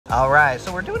All right,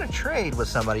 so we're doing a trade with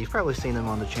somebody. You've probably seen them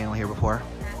on the channel here before.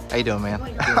 How you doing, man?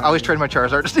 I always trade my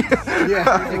Charizards.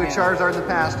 Yeah. You a Charizard in the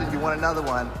past and you want another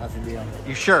one. That's a deal.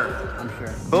 You sure? I'm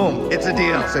sure. Boom, it's a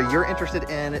deal. So you're interested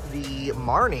in the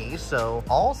Marnies, so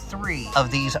all 3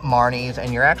 of these Marnies,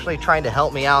 and you're actually trying to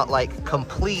help me out, like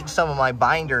complete some of my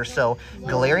binders. So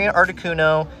Galarian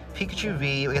Articuno, Pikachu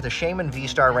V, we got the Shaman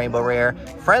V-Star Rainbow Rare,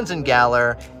 Friends and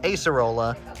Galar,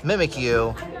 Acerola,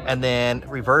 Mimikyu, and then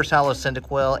Reverse Holo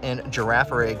Cyndaquil and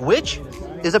Girafarig, which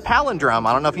is a palindrome.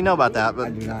 I don't know if you know about that, but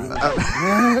I do not.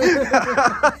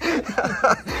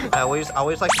 I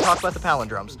always like to talk about the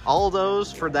palindromes. All of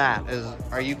those for that.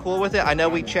 Are you cool with it? I know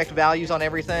we checked values on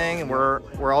everything, and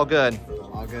we're all good.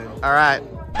 All good. All right.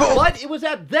 But it was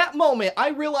at that moment I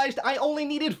realized I only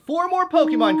needed 4 more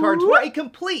Pokemon cards for a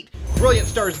complete Brilliant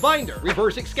Stars binder,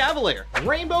 Reverse Excavalier,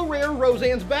 Rainbow Rare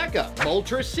Roseanne's Backup,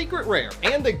 Moltres Secret Rare,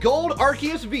 and the Gold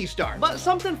Arceus V-Star. But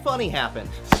something funny happened.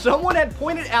 Someone had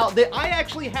pointed out that I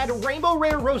actually had Rainbow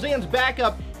Rare Roseanne's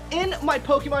Backup in my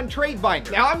Pokemon trade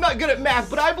binder. Now, I'm not good at math,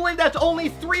 but I believe that's only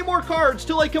 3 more cards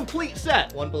till a complete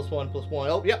set. 1 + 1 + 1.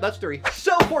 Oh, yep, that's 3.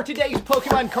 So for today's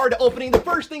Pokemon card opening, the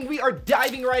first thing we are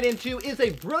diving right into is a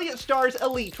Brilliant Stars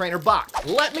Elite Trainer box.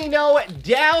 Let me know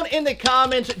down in the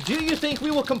comments, do you think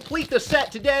we will complete the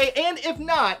set today? And if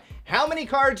not, how many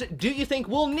cards do you think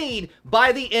we'll need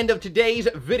by the end of today's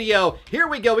video? Here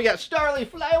we go. We got Starly,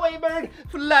 Fly Away Bird,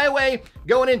 Fly Away,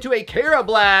 going into a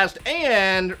Carablast,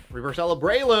 and Reverse Holo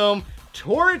Breloom,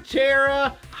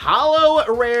 Torterra,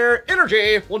 Holo Rare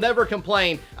Energy. We'll never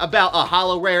complain about a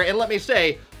Holo Rare. And let me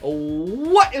say,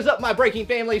 what is up, my breaking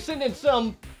family? Sending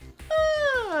some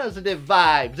positive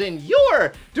vibes in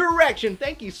your direction.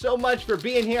 Thank you so much for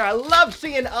being here. I love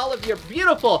seeing all of your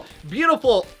beautiful,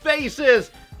 beautiful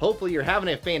faces. Hopefully you're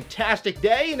having a fantastic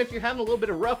day, and if you're having a little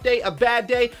bit of a rough day, a bad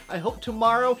day, I hope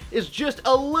tomorrow is just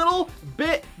a little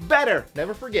bit better.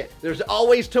 Never forget, there's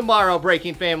always tomorrow,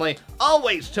 breaking family.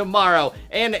 Always tomorrow.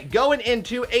 And going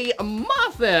into a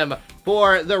Mothim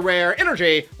for the Rare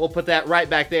Energy, we'll put that right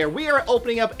back there. We are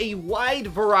opening up a wide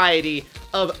variety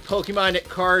of Pokemon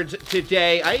cards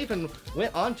today. I even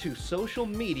went onto social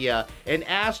media and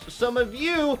asked some of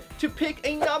you to pick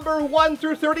a number 1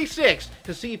 through 36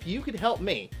 to see if you could help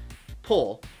me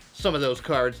pull some of those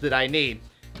cards that I need.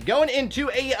 Going into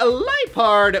a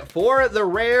Liepard for the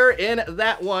Rare in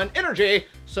that one Energy.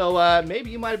 So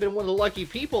maybe you might have been one of the lucky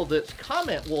people that's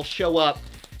comment will show up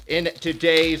in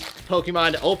today's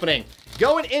Pokemon opening.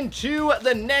 Going into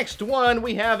the next one,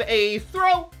 we have a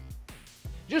Throw.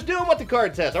 Just doing what the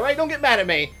card says, all right? Don't get mad at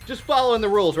me. Just following the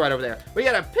rules right over there. We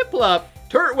got a Piplup,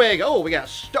 Turtwig. Oh, we got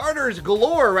starters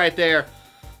galore right there.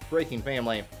 Breaking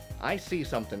family, I see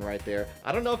something right there.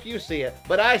 I don't know if you see it,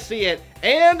 but I see it.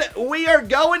 And we are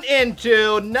going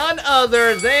into none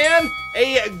other than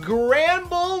a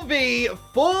Granbull V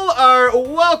Full Art.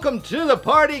 Welcome to the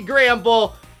party,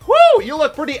 Granbull. Woo! You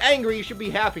look pretty angry. You should be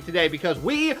happy today because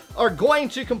we are going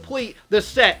to complete the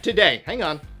set today. Hang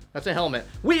on. That's a helmet.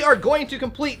 We are going to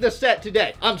complete the set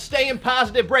today. I'm staying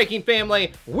positive, breaking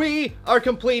family. We are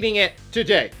completing it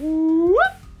today. Whoop.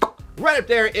 Right up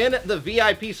there in the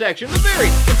VIP section, the very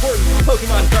important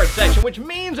Pokemon card section, which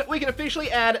means we can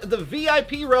officially add the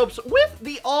VIP ropes with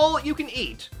the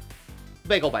all-you-can-eat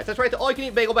bagel bites. That's right, the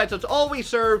all-you-can-eat bagel bites. That's all we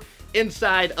serve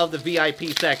inside of the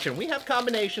VIP section. We have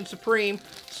combination supreme,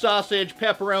 sausage,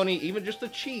 pepperoni, even just the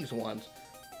cheese ones.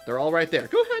 They're all right there.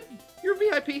 Go ahead. You're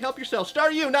VIP. Help yourself.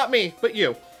 Start you, not me, but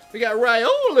you. We got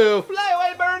Riolu. Fly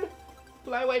away, bird.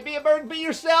 Fly away. Be a bird. Be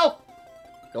yourself.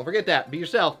 Don't forget that. Be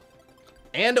yourself.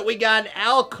 And we got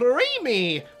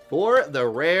Alcremie for the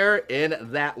Rare in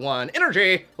that one.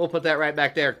 Energy. We'll put that right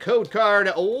back there. Code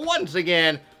card once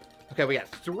again. Okay, we got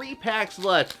 3 packs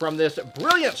left from this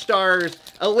Brilliant Stars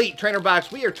Elite Trainer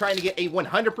box. We are trying to get a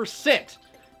 100%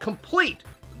 complete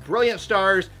Brilliant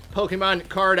Stars Pokemon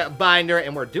card binder,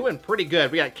 and we're doing pretty good.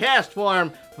 We got Cast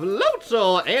Form,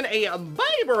 Floatzel, and a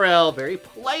Bibarel. Very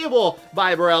playable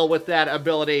Bibarel with that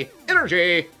ability.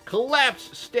 Energy,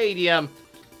 Collapse Stadium.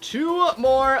 2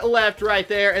 more left right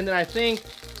there, and then I think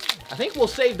we'll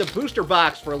save the booster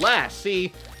box for last.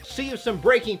 See if some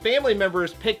breaking family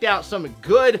members picked out some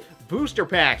good booster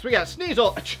packs. We got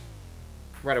Sneasel,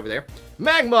 right over there,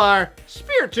 Magmar,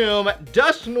 Spiritomb,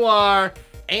 Dusknoir,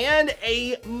 and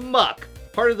a Muck.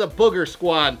 Part of the Booger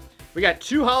Squad. We got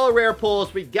 2 Holo Rare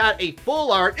pulls. We got a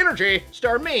Full Art Energy.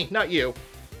 Star me, not you.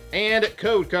 And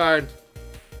code card.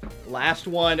 Last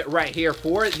one right here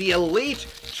for the Elite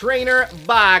Trainer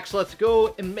box. Let's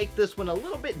go and make this one a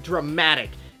little bit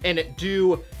dramatic and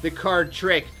do the card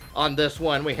trick on this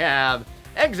one. We have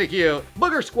Execute,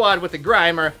 Booger Squad with the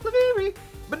Grimer, Lavivi,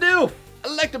 Bidoof,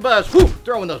 Electabuzz, whew,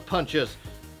 throwing those punches.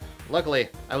 Luckily,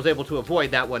 I was able to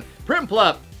avoid that one.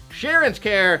 Primplup, Sharon's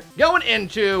Care, going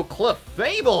into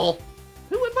Clefable.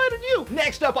 Who invited you?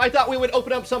 Next up, I thought we would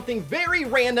open up something very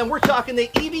random. We're talking the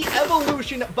Eevee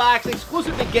Evolution box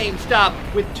exclusive to GameStop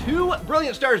with 2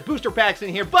 Brilliant Stars booster packs in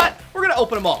here, but we're gonna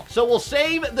open them all. So we'll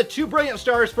save the 2 Brilliant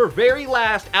Stars for very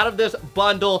last out of this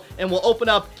bundle, and we'll open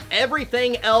up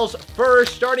everything else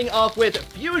first, starting off with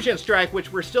Fusion Strike,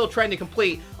 which we're still trying to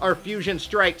complete our Fusion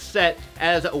Strike set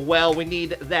as well. We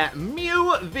need that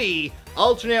Mew V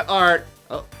alternate art.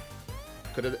 Oh.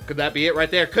 Could that be it right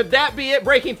there? Could that be it,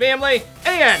 Breaking Family?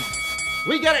 And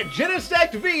we got a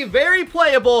Genesect V, very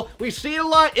playable. We see it a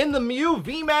lot in the Mew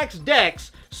VMAX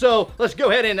decks. So let's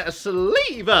go ahead and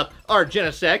sleeve up our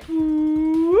Genesect.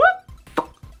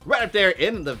 Right up there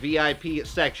in the VIP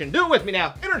section. Do it with me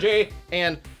now. Energy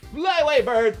and fly away,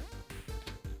 bird.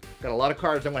 Got a lot of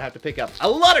cards I'm gonna have to pick up. A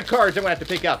lot of cards I'm gonna have to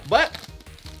pick up, but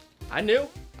I knew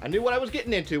what I was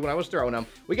getting into when I was throwing them.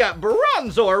 We got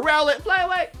Bronzor, Rowlet, fly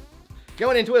away.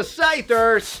 Going into a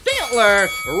Scyther, Stantler,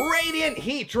 Radiant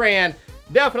Heatran.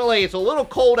 Definitely, it's a little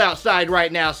cold outside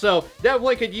right now, so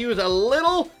definitely could use a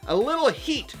little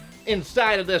heat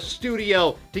inside of this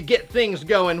studio to get things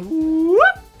going.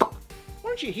 Whoop. Why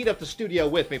don't you heat up the studio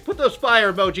with me? Put those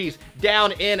fire emojis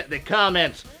down in the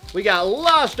comments. We got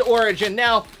Lost Origin.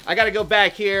 Now, I gotta go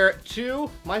back here to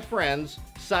my friends,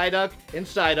 Psyduck and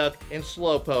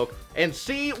Slowpoke, and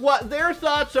see what their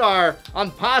thoughts are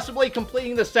on possibly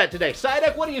completing the set today.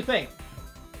 Psyduck, what do you think?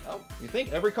 Oh, you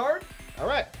think every card? All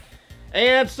right.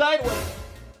 And Psyduck,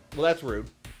 well, that's rude.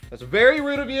 That's very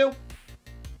rude of you.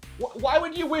 Why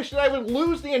would you wish that I would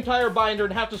lose the entire binder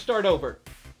and have to start over?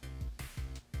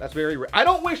 That's very rude. I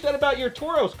don't wish that about your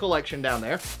Tauros collection down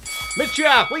there.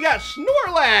 Machop, we got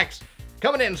Snorlax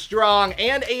coming in strong,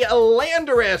 and a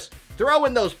Landorus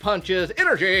throwing those punches.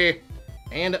 Energy.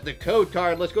 And the code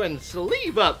card. Let's go ahead and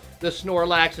sleeve up the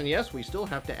Snorlax. And yes, we still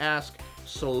have to ask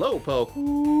Slowpoke.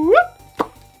 Whoop.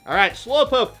 All right,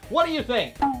 Slowpoke, what do you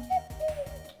think?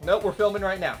 Nope, we're filming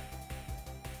right now.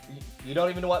 You don't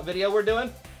even know what video we're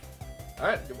doing? All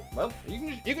right, well,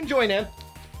 you can join in.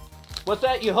 What's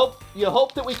that? You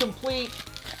hope that we complete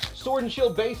Sword and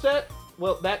Shield base set?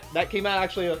 Well, that came out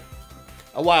actually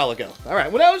a while ago. All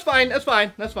right, well, that was fine. That's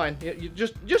fine. That's fine. You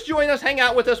just join us, hang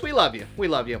out with us. We love you. We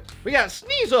love you. We got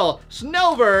Sneasel,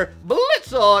 Snover,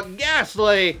 Blitzel,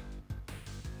 Ghastly,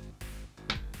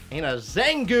 and a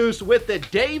Zangoose with the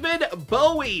David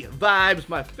Bowie vibes.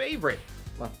 My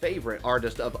favorite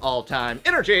artist of all time.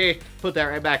 Energy. Put that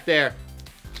right back there.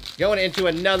 Going into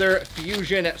another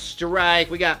Fusion Strike.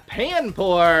 We got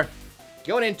Panpour.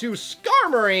 Going into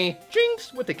Skarmory.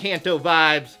 Jinx with the Kanto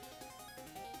vibes.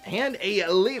 And a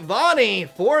Leavanny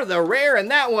for the rare in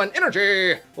that one.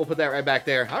 Energy. We'll put that right back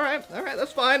there. All right,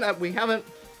 that's fine. We haven't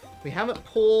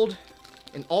pulled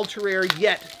an ultra rare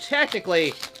yet,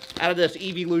 technically, out of this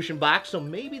Evolution box. So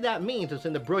maybe that means it's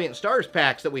in the Brilliant Stars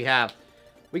packs that we have.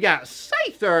 We got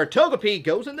Scyther. Togepi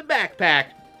goes in the backpack.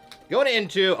 Going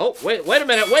into, oh, wait a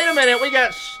minute. We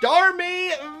got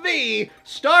Starmie V.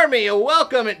 Starmie,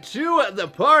 welcome to the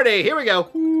party. Here we go.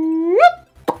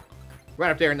 Whoop.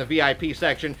 Right up there in the VIP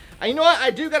section. And you know what? I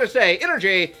do gotta say,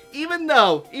 Energy, even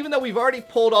though we've already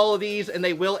pulled all of these and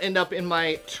they will end up in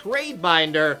my trade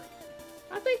binder,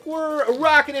 I think we're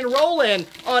rocking and rolling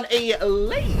on a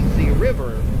lazy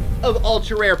river of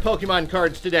ultra rare Pokemon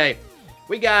cards today.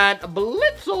 We got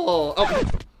Blitzel. Oh,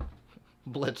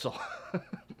 Blitzel.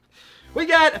 We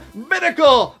got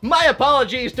Binnacle. My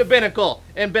apologies to Binnacle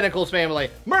and Binnacle's family.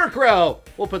 Murkrow.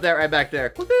 We'll put that right back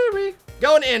there.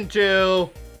 Going into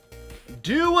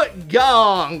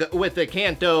Dewgong with the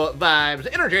Kanto vibes.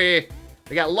 Energy.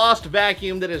 We got Lost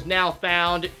Vacuum that is now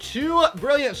found. 2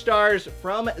 Brilliant Stars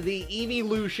from the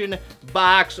Evolution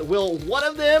box. Will one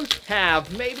of them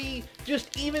have maybe,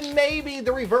 just even maybe,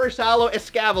 the Reverse Holo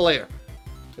Escavalier?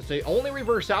 It's the only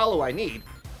Reverse Holo I need.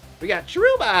 We got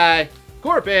Cherubai,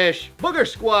 Corphish, Booger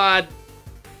Squad,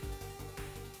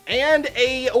 and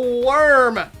a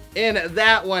Worm in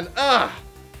that one. Ugh.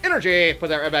 Energy. Put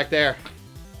that right back there.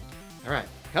 All right.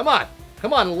 Come on.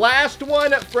 Come on. Last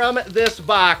one from this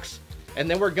box. And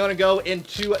then we're going to go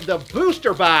into the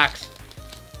booster box.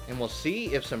 And we'll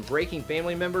see if some Breaking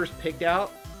family members picked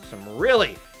out some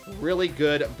really, really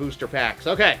good booster packs.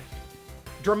 Okay.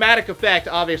 Dramatic effect,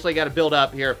 obviously, got to build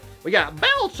up here. We got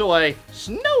Baltoy,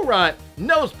 Snorunt,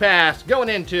 Nosepass, going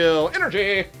into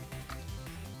Energy.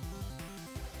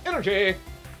 Energy.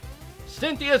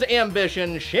 Cynthia's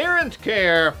Ambition, Sharon's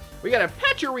Care. We got a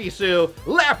Pachirisu,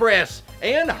 Lapras,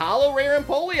 and Holo Rare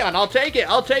Empoleon. I'll take it.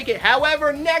 I'll take it.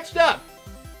 However, next up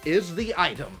is the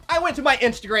item. I went to my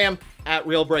Instagram at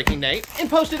RealBreakingNate, and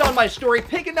posted on my story,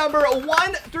 pick a number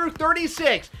 1 through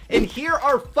 36. And here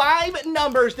are 5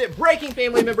 numbers that Breaking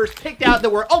Family members picked out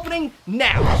that we're opening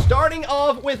now. Starting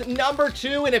off with number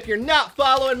 2, and if you're not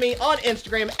following me on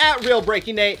Instagram at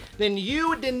RealBreakingNate, then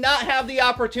you did not have the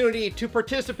opportunity to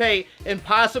participate and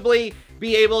possibly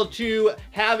be able to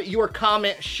have your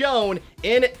comment shown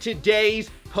in today's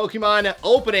Pokemon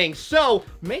opening. So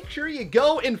make sure you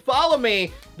go and follow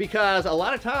me, because a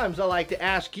lot of times I like to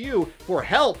ask you for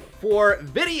help for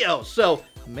videos. So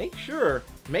make sure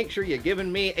you're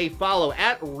giving me a follow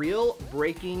at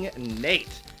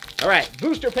RealBreakingNate. All right,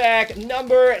 booster pack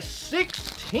number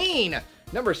 16.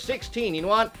 Number 16, you know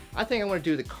what? I think I'm gonna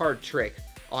do the card trick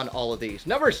on all of these.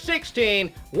 Number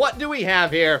 16, what do we have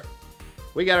here?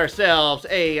 We got ourselves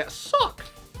a Sock,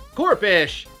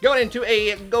 Corphish, going into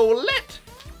a Golett.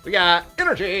 We got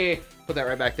Energy, put that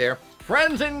right back there.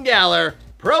 Friends and Galar,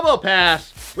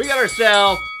 Probopass. We got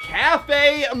ourselves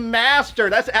Cafe Master.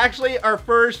 That's actually our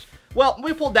first, well,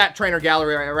 we pulled that trainer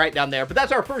gallery right down there, but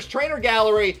that's our first trainer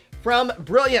gallery from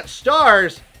Brilliant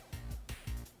Stars.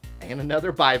 And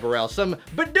another Bibarel, some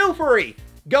Bidoofery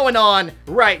going on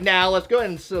right now. Let's go ahead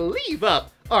and sleeve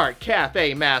up our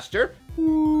Cafe Master.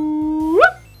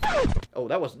 Oh,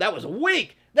 that was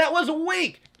weak. That was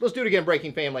weak. Let's do it again,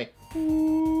 Breaking Family.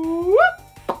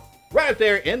 Right up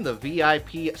there in the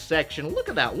VIP section. Look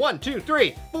at that. 1, 2,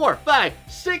 3, 4, 5,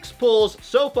 6 pulls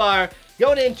so far.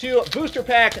 Going into booster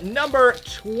pack number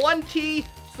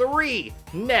 23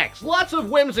 next. Lots of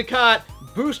Whimsicott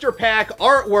booster pack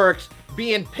artworks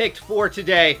being picked for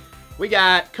today. We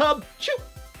got Cub, Choo,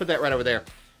 put that right over there.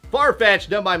 Farfetch,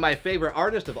 done by my favorite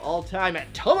artist of all time,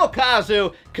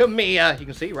 Tomokazu Kamiya. You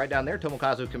can see right down there,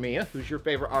 Tomokazu Kamiya. Who's your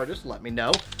favorite artist? Let me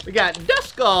know. We got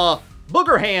Duskull,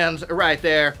 Booger Hands right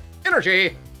there.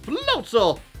 Energy,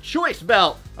 Floatzel, Choice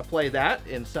Belt. I play that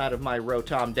inside of my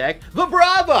Rotom deck.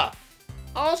 Vibrava,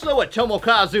 also a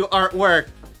Tomokazu artwork.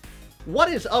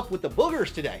 What is up with the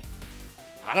boogers today?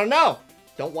 I don't know.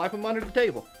 Don't wipe them under the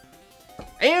table.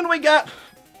 And we got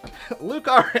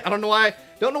Lucario. I don't know why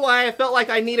I felt like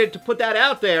I needed to put that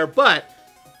out there, but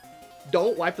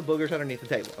don't wipe the boogers underneath the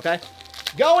table, okay?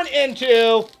 Going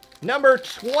into number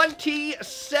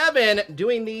 27,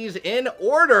 doing these in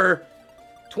order.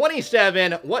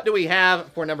 27, what do we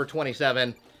have for number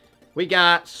 27? We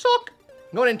got Sock,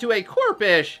 going into a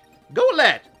Corphish,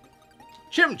 Golett,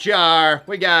 Chimchar,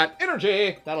 we got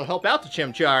Energy, that'll help out the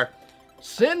Chimchar.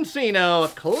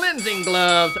 Cincino, Cleansing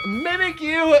Gloves,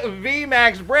 Mimikyu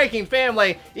VMAX, Breaking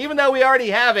Family. Even though we already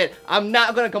have it, I'm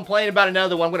not going to complain about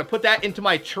another one. I'm going to put that into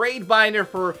my trade binder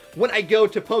for when I go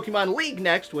to Pokemon League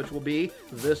next, which will be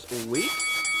this week.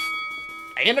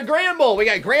 And a Granbull. We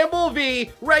got Granbull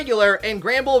V regular and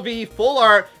Granbull V full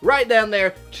art right down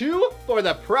there. 2 for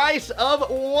the price of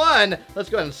 1.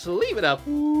 Let's go ahead and sleeve it up.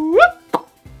 Whoop.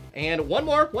 And one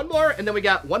more, and then we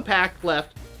got 1 pack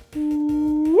left.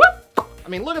 Whoop. I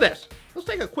mean, look at this. Let's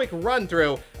take a quick run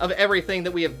through of everything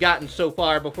that we have gotten so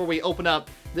far before we open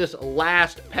up this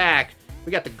last pack.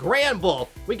 We got the Granbull,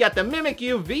 we got the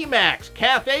Mimikyu VMAX,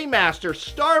 Cafe Master,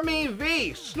 Starmie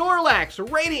V,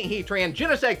 Snorlax, Radiant Heatran,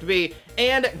 Genesect V,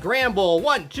 and Granbull.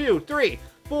 1, 2, 3,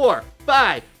 4,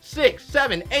 5, 6,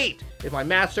 7, 8. If my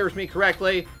math serves me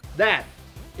correctly, that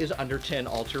is under 10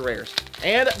 Ultra Rares.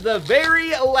 And the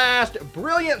very last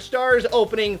Brilliant Stars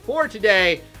opening for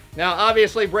today. Now,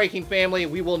 obviously, Breaking Family,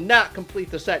 we will not complete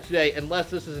the set today unless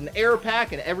this is an air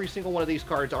pack and every single one of these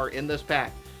cards are in this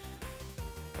pack.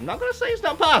 I'm not going to say it's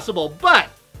not possible, but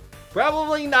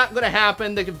probably not going to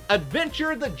happen. The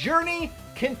adventure, the journey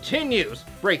continues,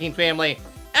 Breaking Family.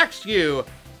 XU,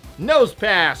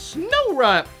 Nosepass,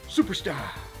 Snorunt, Superstar.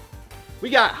 We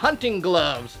got Hunting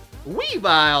Gloves,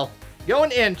 Weavile,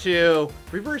 going into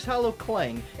Reverse Hollow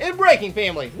Clang. And Breaking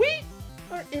Family, we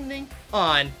are ending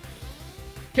on...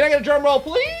 Can I get a drum roll,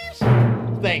 please?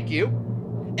 Thank you.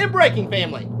 In Breaking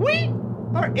Family, we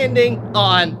are ending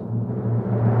on...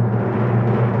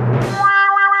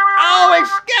 Oh,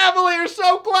 Excavalier,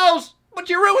 so close! But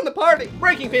you ruined the party.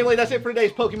 Breaking Family, that's it for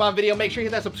today's Pokemon video. Make sure you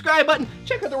hit that subscribe button.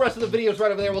 Check out the rest of the videos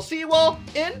right over there. We'll see you all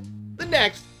in the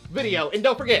next video. And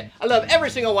don't forget, I love every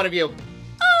single one of you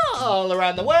all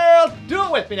around the world. Do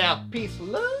it with me now. Peace,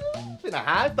 love, and a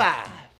high five.